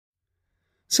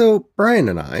So Brian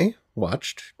and I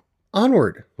watched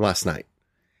Onward last night,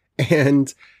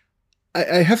 and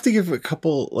I have to give a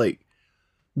couple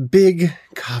big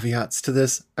caveats to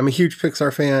this. I'm a huge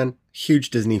Pixar fan,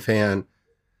 huge Disney fan.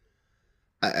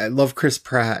 I love Chris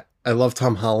Pratt. I love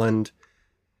Tom Holland.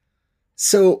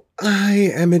 So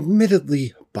I am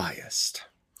admittedly biased.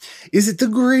 Is it the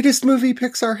greatest movie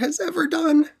Pixar has ever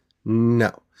done?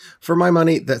 No. For my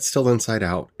money, that's still Inside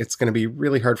Out. It's going to be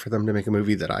really hard for them to make a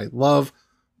movie that I love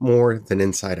more than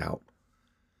Inside Out.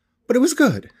 But it was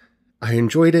good. I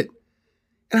enjoyed it,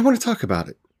 and I want to talk about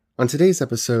it on today's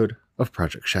episode of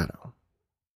Project Shadow.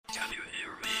 Can you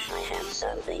hear me? I have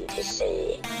something to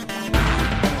say.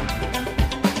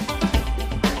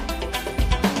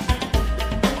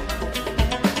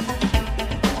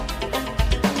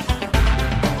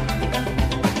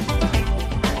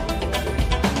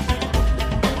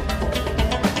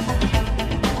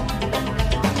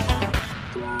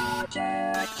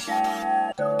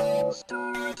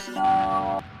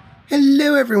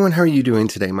 Hello everyone, how are you doing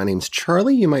today? My name's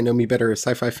Charlie. You might know me better as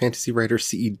sci-fi fantasy writer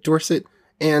C.E. Dorset,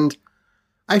 and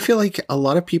I feel like a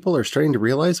lot of people are starting to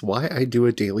realize why I do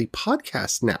a daily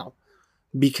podcast now.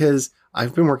 Because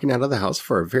I've been working out of the house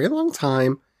for a very long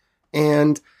time,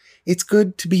 and it's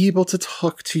good to be able to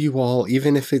talk to you all,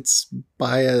 even if it's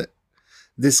by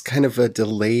this kind of a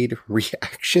delayed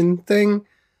reaction thing.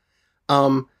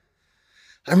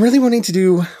 I'm really wanting to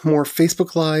do more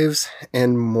Facebook Lives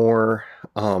and more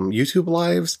YouTube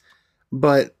Lives,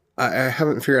 but I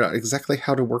haven't figured out exactly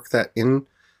how to work that in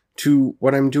to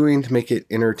what I'm doing to make it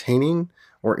entertaining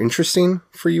or interesting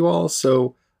for you all.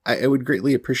 So I would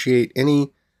greatly appreciate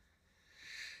any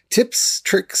tips,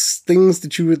 tricks, things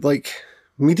that you would like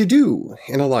me to do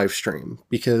in a live stream,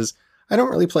 because I don't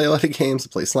really play a lot of games. I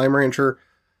play Slime Rancher.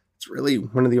 It's really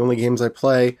one of the only games I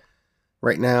play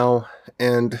right now,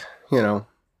 and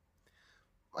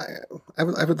I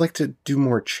would like to do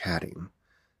more chatting.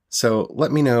 So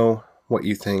let me know what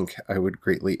you think. I would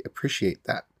greatly appreciate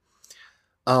that.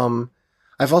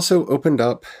 I've also opened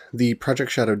up the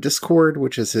Project Shadow Discord,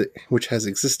 which has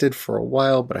existed for a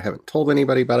while, but I haven't told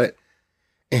anybody about it.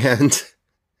 And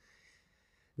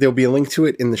there'll be a link to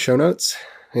it in the show notes,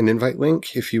 an invite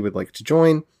link if you would like to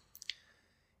join.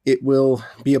 It will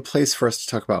be a place for us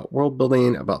to talk about world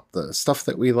building, about the stuff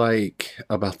that we like,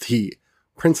 about the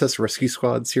Princess Rescue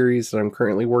Squad series that I'm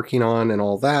currently working on and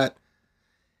all that.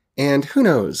 And who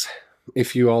knows,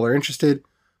 if you all are interested,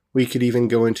 we could even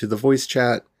go into the voice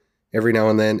chat every now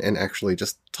and then and actually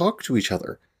just talk to each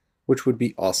other, which would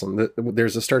be awesome.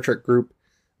 There's a Star Trek group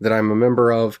that I'm a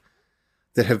member of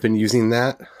that have been using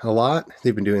that a lot.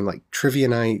 They've been doing like trivia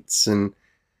nights and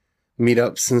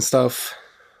meetups and stuff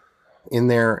in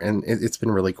there, and it's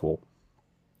been really cool.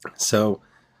 So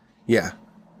yeah,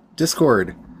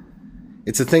 Discord.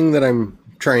 It's a thing that I'm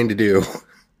trying to do.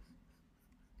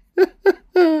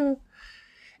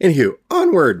 Anywho,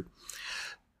 Onward.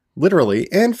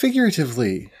 Literally and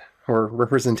figuratively, or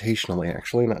representationally,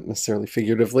 actually, not necessarily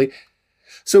figuratively.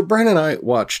 So Brian and I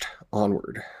watched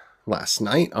Onward last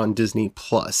night on Disney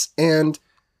Plus, and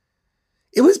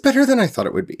it was better than I thought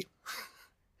it would be.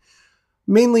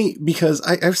 Mainly because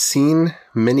I've seen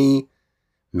many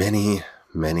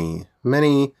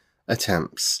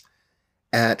attempts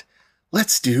at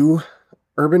let's do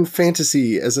urban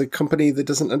fantasy as a company that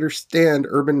doesn't understand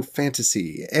urban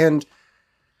fantasy. And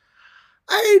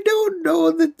I don't know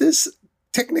that this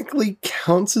technically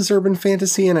counts as urban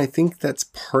fantasy, and I think that's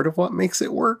part of what makes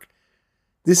it work.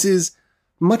 This is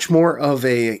much more of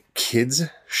a kids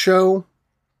show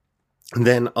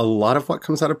than a lot of what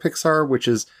comes out of Pixar, which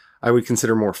is, I would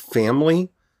consider, more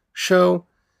family shows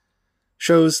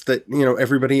that,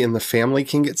 everybody in the family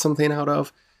can get something out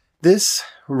of. This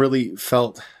really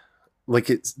felt like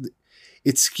it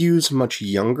skews much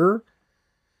younger.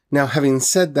 Now, having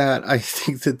said that, I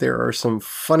think that there are some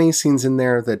funny scenes in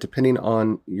there that, depending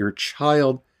on your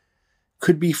child,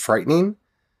 could be frightening.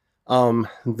 I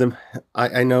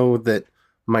know that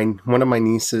one of my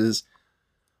nieces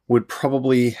would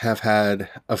probably have had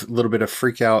a little bit of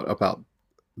freak out about,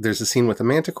 there's a scene with a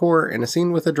manticore and a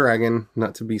scene with a dragon,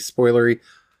 not to be spoilery,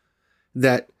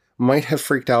 that might have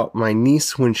freaked out my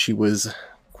niece when she was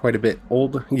quite a bit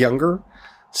younger.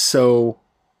 So,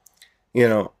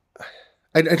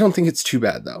 I don't think it's too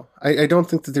bad, though. I don't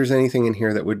think that there's anything in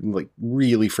here that would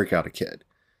really freak out a kid.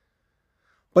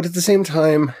 But at the same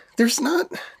time, there's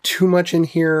not too much in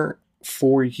here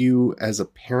for you as a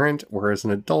parent or as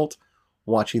an adult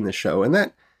watching the show. And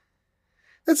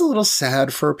that's a little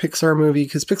sad for a Pixar movie,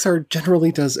 because Pixar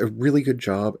generally does a really good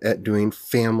job at doing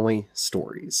family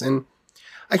stories. And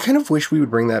I kind of wish we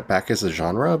would bring that back as a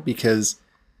genre, because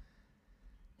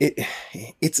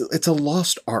it's a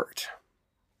lost art.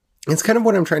 It's kind of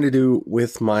what I'm trying to do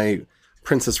with my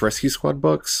Princess Rescue Squad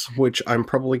books, which I'm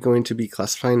probably going to be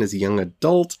classifying as young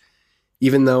adult,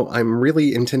 even though I'm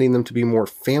really intending them to be more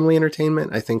family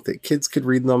entertainment. I think that kids could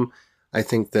read them. I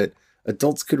think that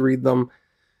adults could read them.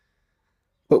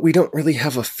 But we don't really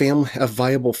have a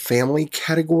viable family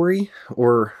category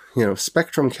or,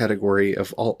 spectrum category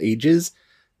of all ages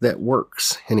that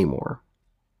works anymore.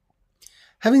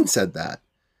 Having said that,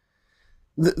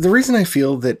 the reason I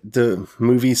feel that the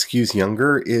movie skews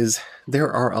younger is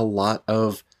there are a lot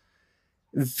of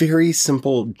very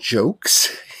simple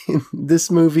jokes in this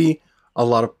movie, a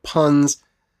lot of puns,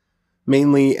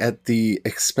 mainly at the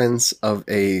expense of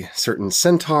a certain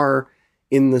centaur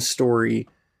in the story,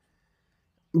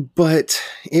 but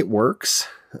it works.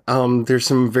 There's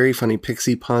some very funny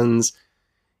pixie puns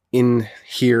in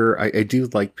here. I do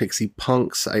like pixie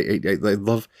punks. I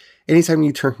love anytime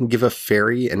you give a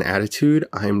fairy an attitude,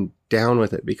 I'm down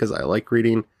with it because I like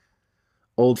reading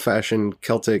old-fashioned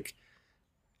Celtic,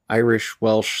 Irish,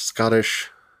 Welsh, Scottish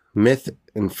myth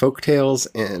and folk tales.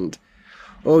 And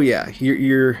oh yeah,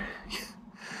 your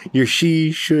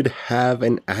she should have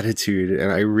an attitude,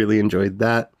 and I really enjoyed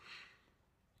that.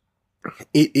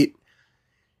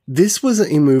 This was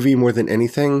a movie more than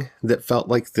anything that felt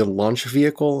like the launch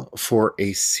vehicle for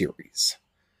a series.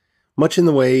 Much in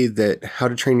the way that How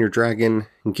to Train Your Dragon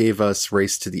gave us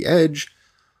Race to the Edge,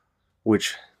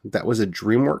 which that was a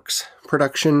DreamWorks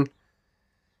production.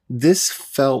 This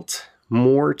felt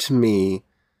more to me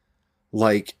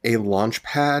like a launch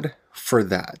pad for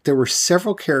that. There were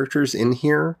several characters in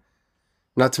here,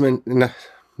 not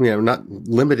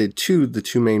limited to the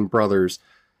two main brothers,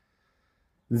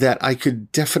 that I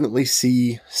could definitely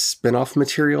see spin-off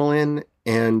material in,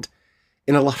 and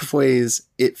in a lot of ways,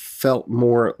 it felt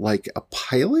more like a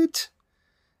pilot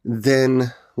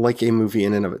than like a movie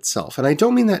in and of itself. And I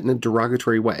don't mean that in a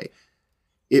derogatory way.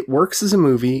 It works as a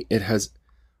movie. It has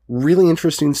really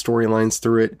interesting storylines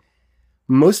through it.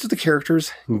 Most of the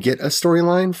characters get a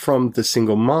storyline from the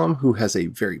single mom, who has a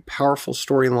very powerful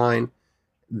storyline.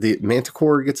 The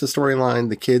Manticore gets a storyline.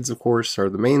 The kids, of course, are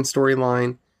the main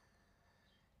storyline.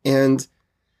 And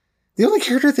the only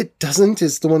character that doesn't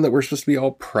is the one that we're supposed to be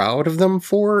all proud of them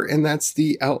for, and that's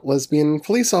the out lesbian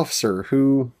police officer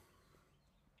who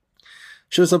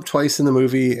shows up twice in the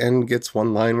movie and gets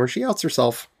one line where she outs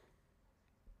herself.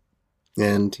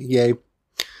 And yay.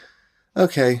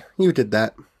 Okay, you did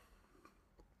that.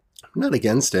 I'm not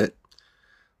against it,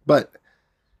 but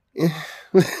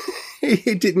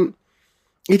it didn't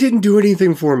do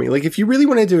anything for me. Like, if you really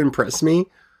wanted to impress me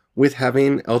with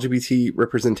having LGBT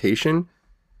representation,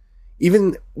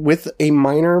 even with a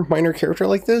minor character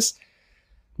like this,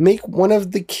 make one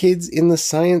of the kids in the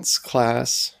science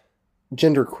class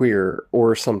genderqueer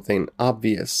or something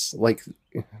obvious. Like,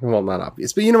 well, not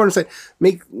obvious, but you know what I'm saying.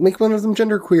 Make one of them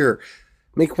genderqueer.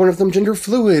 Make one of them gender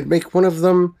fluid. Make one of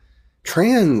them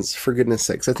trans, for goodness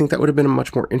sakes. I think that would have been a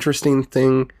much more interesting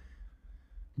thing,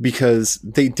 because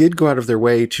they did go out of their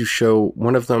way to show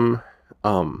one of them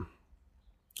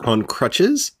on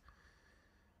crutches,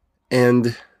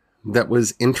 and that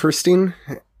was interesting,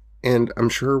 and I'm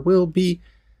sure will be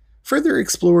further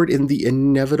explored in the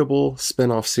inevitable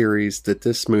spin-off series that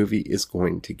this movie is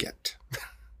going to get.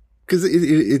 Because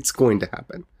it's going to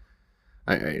happen.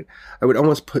 I would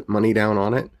almost put money down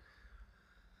on it,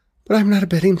 but I'm not a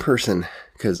betting person,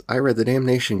 because I read The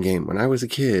Damnation Game when I was a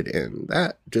kid, and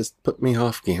that just put me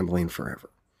off gambling forever.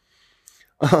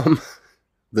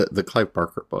 The Clive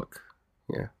Barker book.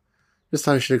 Yeah. Just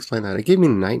thought I should explain that. It gave me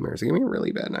nightmares. It gave me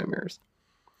really bad nightmares.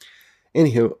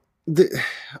 Anywho,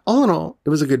 all in all, it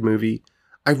was a good movie.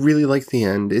 I really liked the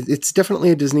end. It's definitely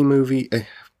a Disney movie,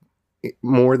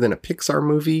 more than a Pixar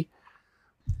movie.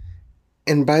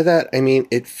 And by that, I mean,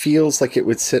 it feels like it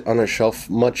would sit on a shelf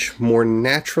much more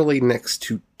naturally next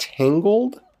to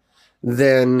Tangled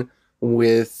than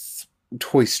with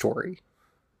Toy Story,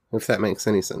 if that makes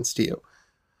any sense to you.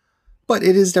 But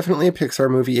it is definitely a Pixar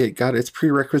movie. It got its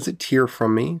prerequisite tear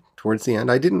from me towards the end.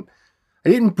 I didn't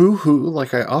boo-hoo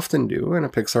like I often do in a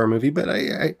Pixar movie, but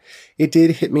it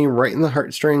did hit me right in the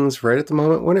heartstrings right at the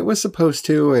moment when it was supposed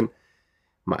to, and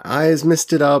my eyes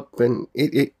misted up, and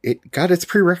it got its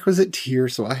prerequisite tear,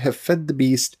 so I have fed the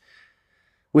beast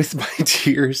with my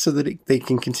tears so that they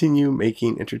can continue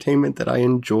making entertainment that I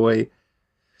enjoy.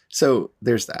 So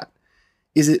there's that.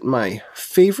 Is it my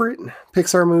favorite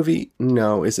Pixar movie?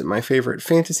 No. Is it my favorite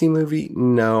fantasy movie?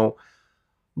 No.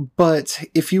 But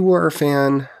if you are a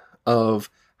fan of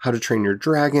How to Train Your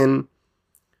Dragon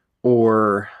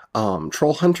or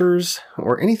Troll Hunters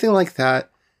or anything like that,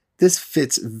 this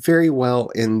fits very well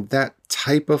in that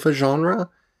type of a genre.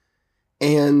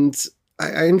 And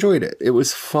I enjoyed it. It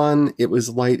was fun. It was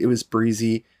light. It was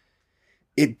breezy.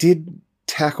 It did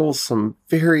tackle some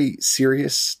very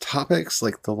serious topics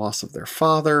like the loss of their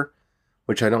father,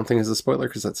 which I don't think is a spoiler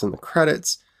because that's in the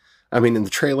credits. I mean, in the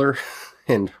trailer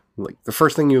and like the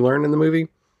first thing you learn in the movie.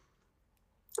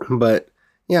 But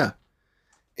yeah,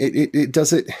 it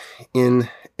does it in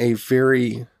a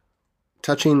very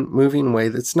touching, moving way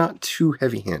that's not too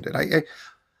heavy-handed.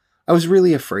 I was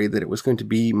really afraid that it was going to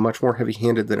be much more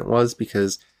heavy-handed than it was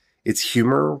because its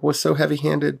humor was so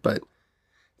heavy-handed, but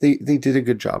they did a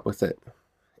good job with it.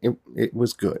 It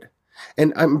was good.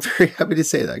 And I'm very happy to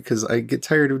say that because I get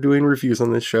tired of doing reviews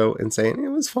on this show and saying, it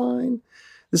was fine.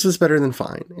 This was better than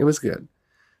fine. It was good.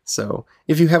 So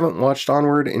if you haven't watched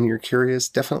Onward and you're curious,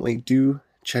 definitely do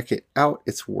check it out.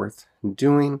 It's worth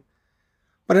doing.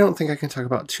 But I don't think I can talk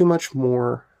about too much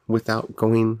more without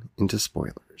going into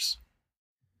spoilers.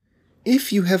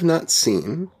 If you have not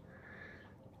seen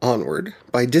Onward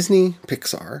by Disney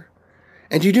Pixar,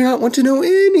 and you do not want to know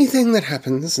anything that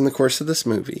happens in the course of this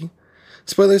movie,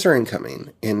 spoilers are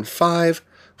incoming in 5,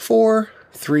 4,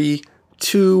 3,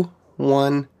 2,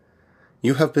 1.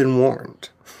 You have been warned.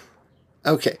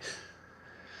 Okay.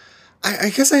 I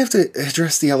guess I have to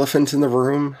address the elephant in the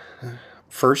room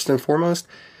first and foremost.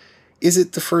 Is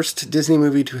it the first Disney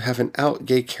movie to have an out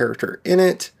gay character in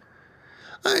it?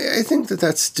 I think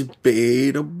that's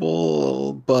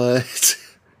debatable, but...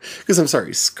 Because I'm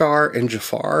sorry, Scar and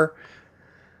Jafar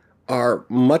are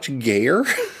much gayer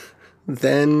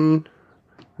than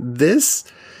this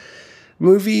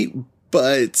movie,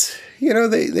 but, you know,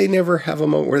 they never have a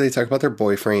moment where they talk about their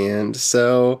boyfriend,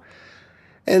 so...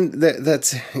 And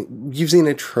that's using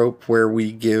a trope where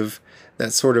we give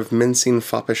that sort of mincing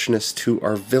foppishness to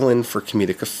our villain for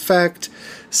comedic effect.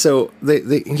 So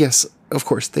they yes, of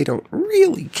course, they don't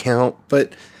really count,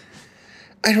 but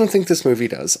I don't think this movie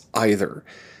does either.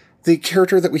 The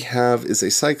character that we have is a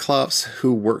Cyclops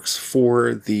who works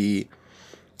for the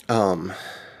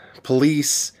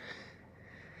police.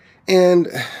 And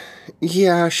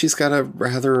yeah, she's got a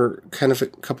rather kind of a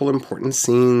couple important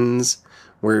scenes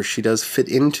where she does fit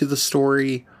into the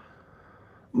story.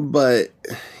 But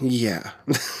yeah,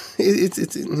 it's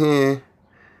I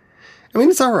mean,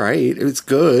 it's all right. It's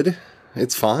good.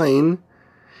 It's fine.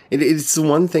 It's the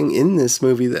one thing in this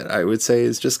movie that I would say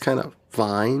is just kind of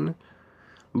fine.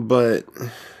 But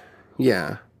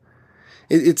yeah,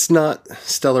 it's not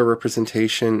stellar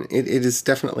representation. It is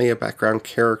definitely a background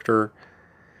character.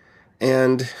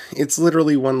 And it's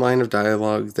literally one line of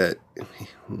dialogue that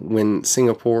when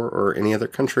Singapore or any other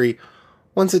country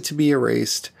wants it to be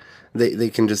erased, they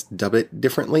can just dub it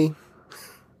differently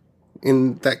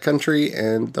in that country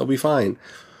and they'll be fine.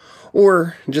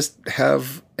 Or just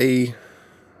have a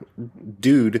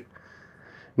dude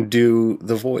do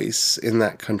the voice in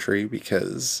that country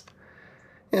because,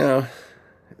 you know,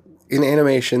 in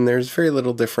animation there's very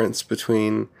little difference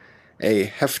between a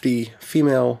hefty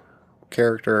female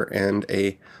character and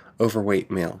a overweight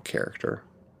male character.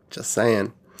 Just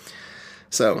saying.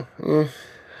 So,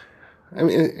 I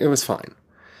mean, it was fine.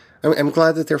 I'm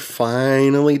glad that they're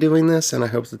finally doing this, and I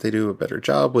hope that they do a better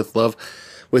job with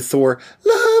Thor,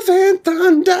 Love and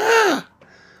Thunder,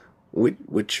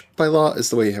 which by law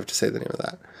is the way you have to say the name of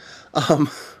that.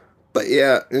 But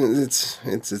yeah,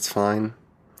 it's fine.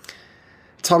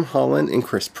 Tom Holland and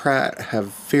Chris Pratt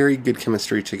have very good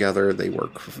chemistry together. They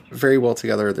work very well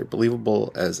together. They're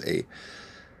believable as a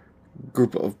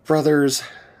group of brothers.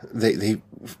 They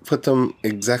put them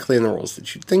exactly in the roles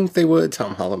that you'd think they would.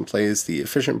 Tom Holland plays the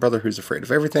efficient brother who's afraid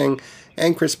of everything,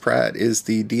 and Chris Pratt is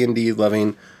the D&D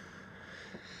loving,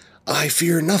 I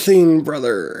fear nothing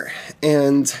brother.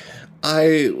 And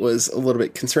I was a little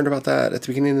bit concerned about that at the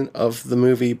beginning of the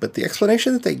movie, but the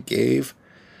explanation that they gave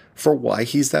for why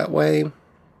he's that way,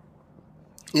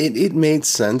 it made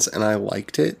sense, and I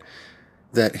liked it.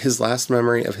 That his last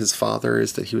memory of his father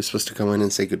is that he was supposed to go in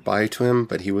and say goodbye to him,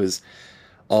 but he was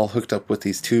all hooked up with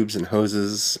these tubes and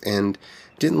hoses and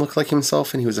didn't look like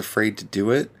himself, and he was afraid to do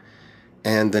it.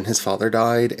 And then his father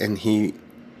died, and he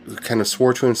kind of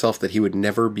swore to himself that he would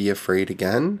never be afraid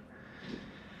again.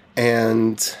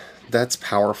 And that's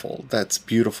powerful. That's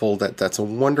beautiful. That's a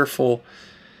wonderful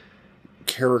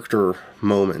character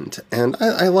moment. And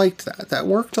I liked that. That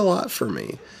worked a lot for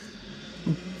me.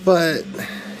 But,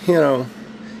 you know,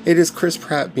 it is Chris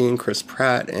Pratt being Chris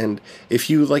Pratt. And if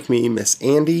you, like me, miss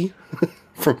Andy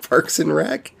from Parks and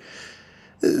Rec,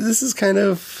 this is kind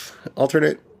of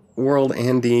alternate world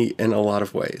Andy in a lot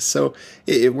of ways. So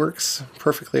it works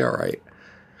perfectly all right.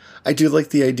 I do like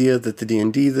the idea that the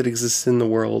D&D that exists in the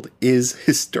world is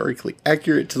historically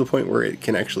accurate to the point where it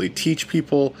can actually teach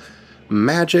people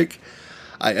magic.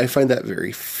 I find that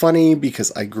very funny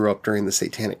because I grew up during the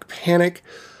Satanic Panic,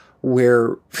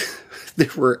 where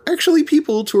there were actually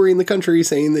people touring the country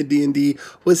saying that D&D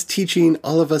was teaching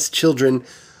all of us children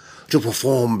to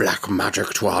perform black magic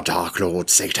to our Dark Lord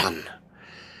Satan.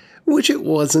 Which it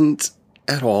wasn't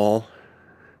at all.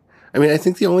 I mean, I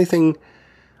think the only thing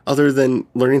other than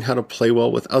learning how to play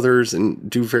well with others and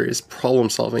do various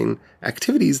problem-solving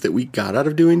activities that we got out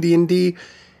of doing D&D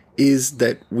is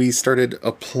that we started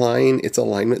applying its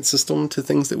alignment system to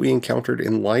things that we encountered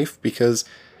in life, because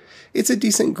it's a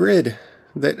decent grid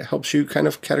that helps you kind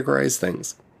of categorize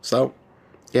things. So,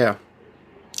 yeah.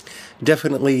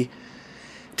 Definitely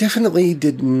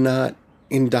did not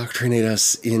indoctrinate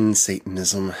us in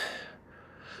Satanism.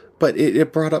 But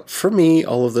it brought up, for me,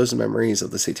 all of those memories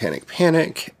of the Satanic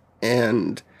Panic,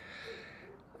 and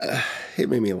it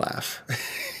made me laugh.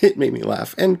 It made me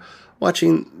laugh. And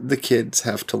watching the kids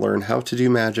have to learn how to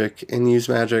do magic and use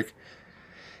magic,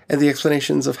 and the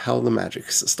explanations of how the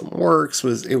magic system works,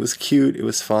 it was cute, it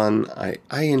was fun,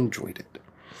 I enjoyed it.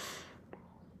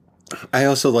 I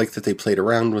also like that they played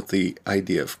around with the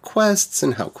idea of quests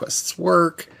and how quests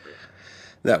work.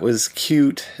 That was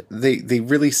cute. They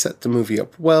really set the movie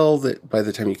up well, that by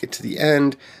the time you get to the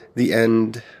end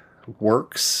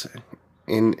works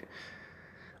in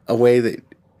a way that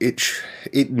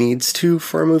it needs to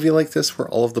for a movie like this, where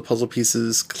all of the puzzle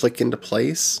pieces click into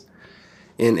place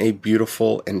in a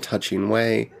beautiful and touching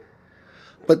way.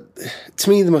 But to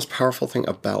me, the most powerful thing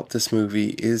about this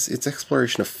movie is its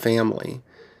exploration of family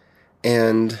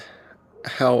and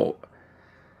how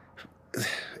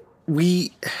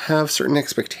we have certain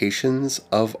expectations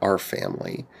of our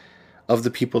family, of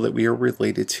the people that we are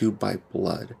related to by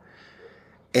blood,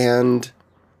 and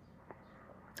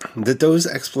that those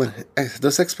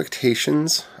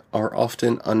expectations are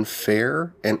often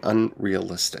unfair and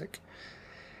unrealistic.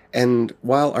 And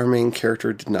while our main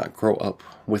character did not grow up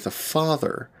with a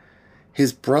father,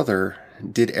 his brother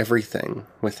did everything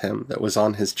with him that was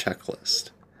on his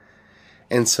checklist.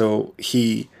 And so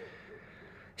he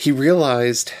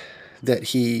realized that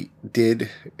he did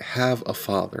have a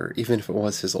father, even if it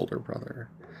was his older brother.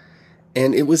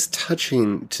 And it was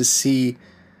touching to see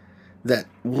that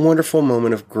wonderful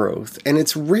moment of growth. And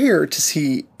it's rare to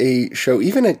see a show,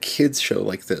 even a kid's show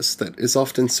like this, that is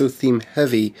often so theme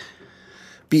heavy,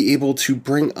 be able to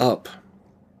bring up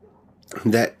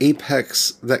that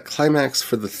apex, that climax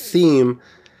for the theme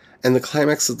and the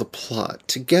climax of the plot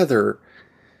together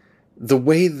the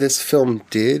way this film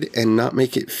did, and not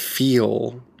make it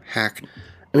feel hacked.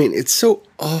 I mean, it's so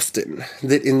often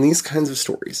that in these kinds of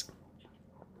stories,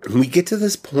 we get to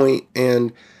this point,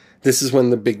 and this is when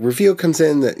the big reveal comes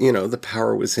in that, the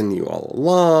power was in you all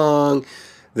along,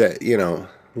 that,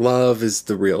 love is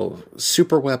the real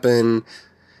super weapon,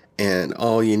 and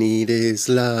all you need is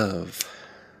love.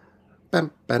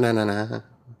 Ba-ba-na-na-na.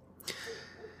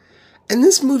 And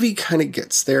this movie kind of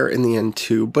gets there in the end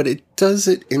too, but it does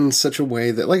it in such a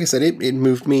way that, like I said, it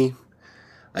moved me.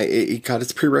 It got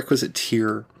its prerequisite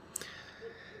tear.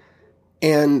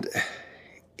 And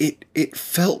it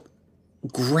felt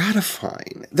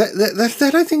gratifying.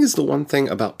 That I think is the one thing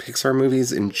about Pixar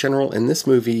movies in general, and this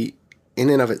movie in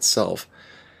and of itself,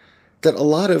 that a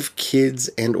lot of kids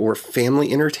and or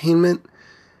family entertainment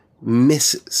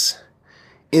misses.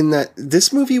 In that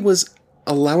this movie was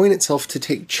allowing itself to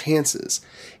take chances.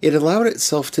 It allowed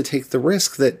itself to take the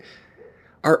risk that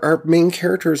our main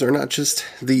characters are not just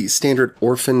the standard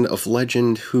orphan of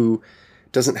legend who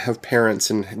doesn't have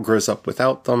parents and grows up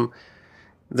without them,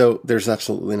 though there's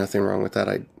absolutely nothing wrong with that.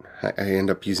 I end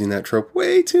up using that trope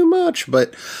way too much,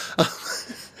 but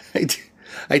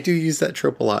I do use that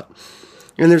trope a lot,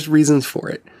 and there's reasons for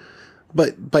it.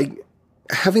 But by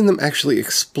having them actually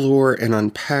explore and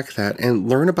unpack that and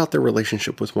learn about their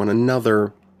relationship with one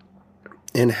another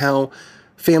and how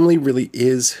family really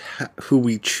is who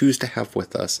we choose to have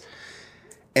with us,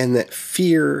 and that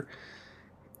fear,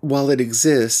 while it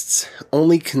exists,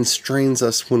 only constrains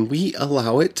us when we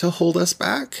allow it to hold us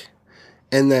back,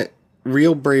 and that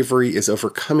real bravery is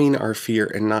overcoming our fear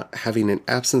and not having an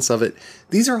absence of it.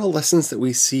 These are all lessons that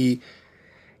we see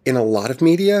in a lot of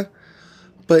media,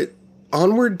 but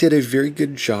Onward did a very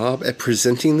good job at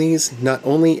presenting these not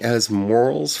only as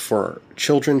morals for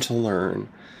children to learn,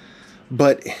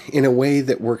 but in a way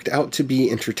that worked out to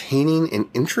be entertaining and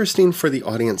interesting for the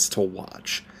audience to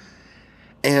watch.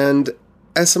 And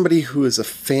as somebody who is a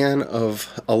fan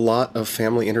of a lot of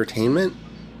family entertainment,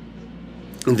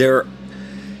 when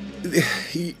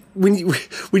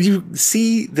you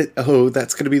see that,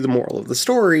 that's going to be the moral of the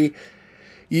story,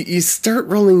 you start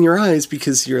rolling your eyes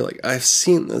because you're like, I've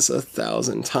seen this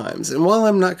 1,000 times. And while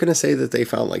I'm not going to say that they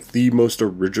found like the most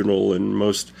original and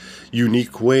most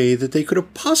unique way that they could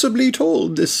have possibly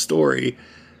told this story,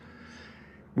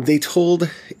 they told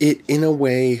it in a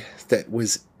way that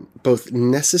was both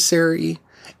necessary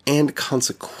and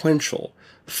consequential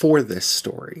for this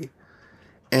story.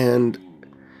 And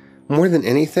more than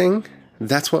anything,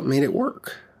 that's what made it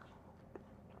work.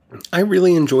 I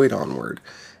really enjoyed Onward.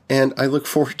 And I look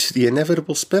forward to the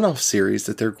inevitable spin-off series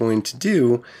that they're going to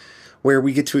do, where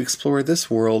we get to explore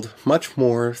this world much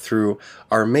more through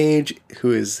our mage,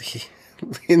 who is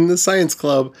in the science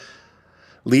club,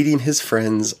 leading his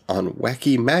friends on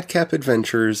wacky madcap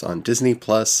adventures on Disney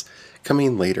Plus,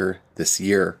 coming later this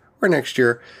year or next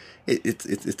year.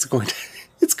 It's going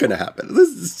to happen.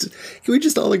 Can we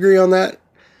just all agree on that?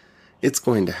 It's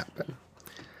going to happen.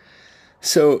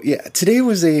 So yeah, today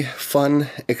was a fun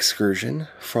excursion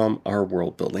from our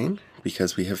world building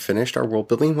because we have finished our world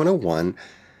building 101,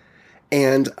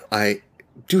 and I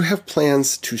do have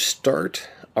plans to start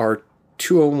our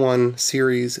 201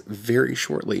 series very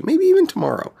shortly, maybe even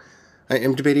tomorrow. I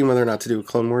am debating whether or not to do a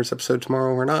Clone Wars episode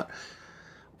tomorrow or not,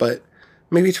 but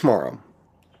maybe tomorrow.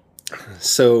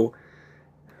 So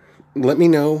let me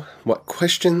know what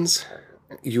questions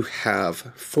you have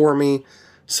for me,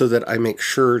 so that I make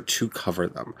sure to cover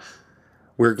them.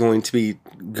 We're going to be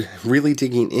really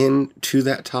digging into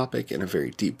that topic in a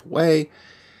very deep way,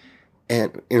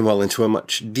 and into a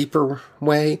much deeper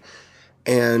way.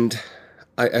 And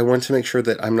I want to make sure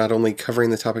that I'm not only covering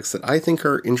the topics that I think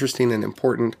are interesting and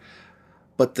important,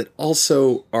 but that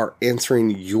also are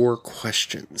answering your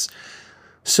questions.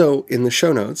 So in the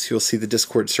show notes, you'll see the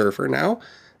Discord server now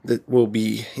that will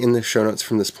be in the show notes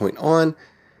from this point on.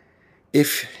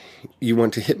 If you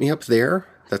want to hit me up there,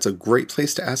 that's a great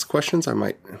place to ask questions. I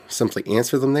might simply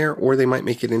answer them there, or they might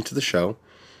make it into the show.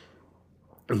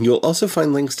 You'll also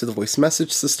find links to the voice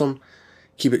message system.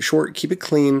 Keep it short, keep it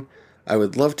clean. I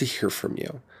would love to hear from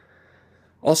you.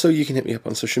 Also, you can hit me up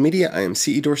on social media. I am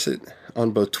CE Dorset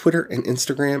on both Twitter and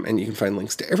Instagram, and you can find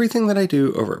links to everything that I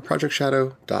do over at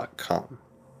projectshadow.com.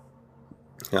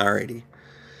 Alrighty.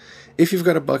 If you've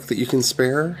got a buck that you can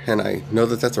spare, and I know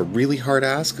that that's a really hard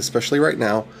ask, especially right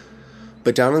now,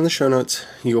 but down in the show notes,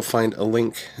 you'll find a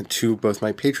link to both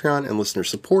my Patreon and listener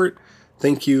support.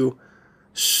 Thank you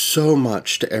so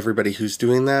much to everybody who's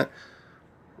doing that.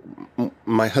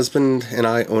 My husband and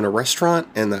I own a restaurant,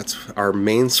 and that's our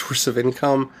main source of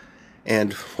income.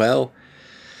 And, well,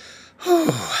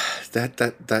 I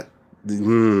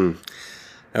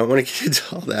don't want to get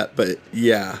into all that, but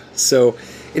yeah. So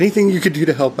anything you could do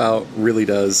to help out really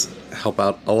does help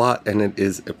out a lot, and it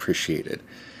is appreciated.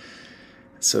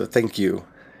 So thank you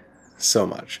so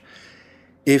much.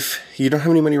 If you don't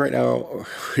have any money right now,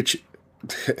 which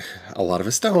a lot of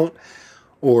us don't,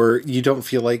 or you don't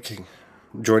feel like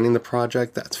joining the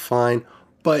project, that's fine.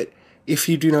 But if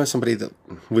you do know somebody that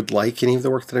would like any of the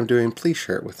work that I'm doing, please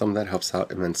share it with them. That helps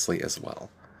out immensely as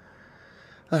well.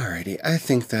 Alrighty, I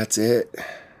think that's it.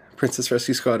 Princess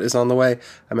Rescue Squad is on the way.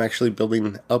 I'm actually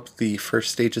building up the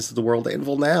first stages of the World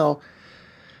Anvil now,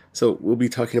 so we'll be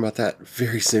talking about that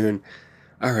very soon.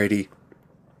 Alrighty,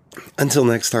 until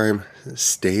next time,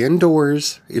 stay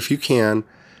indoors if you can,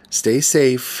 stay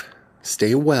safe,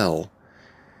 stay well,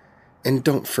 and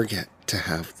don't forget to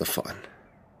have the fun.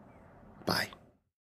 Bye.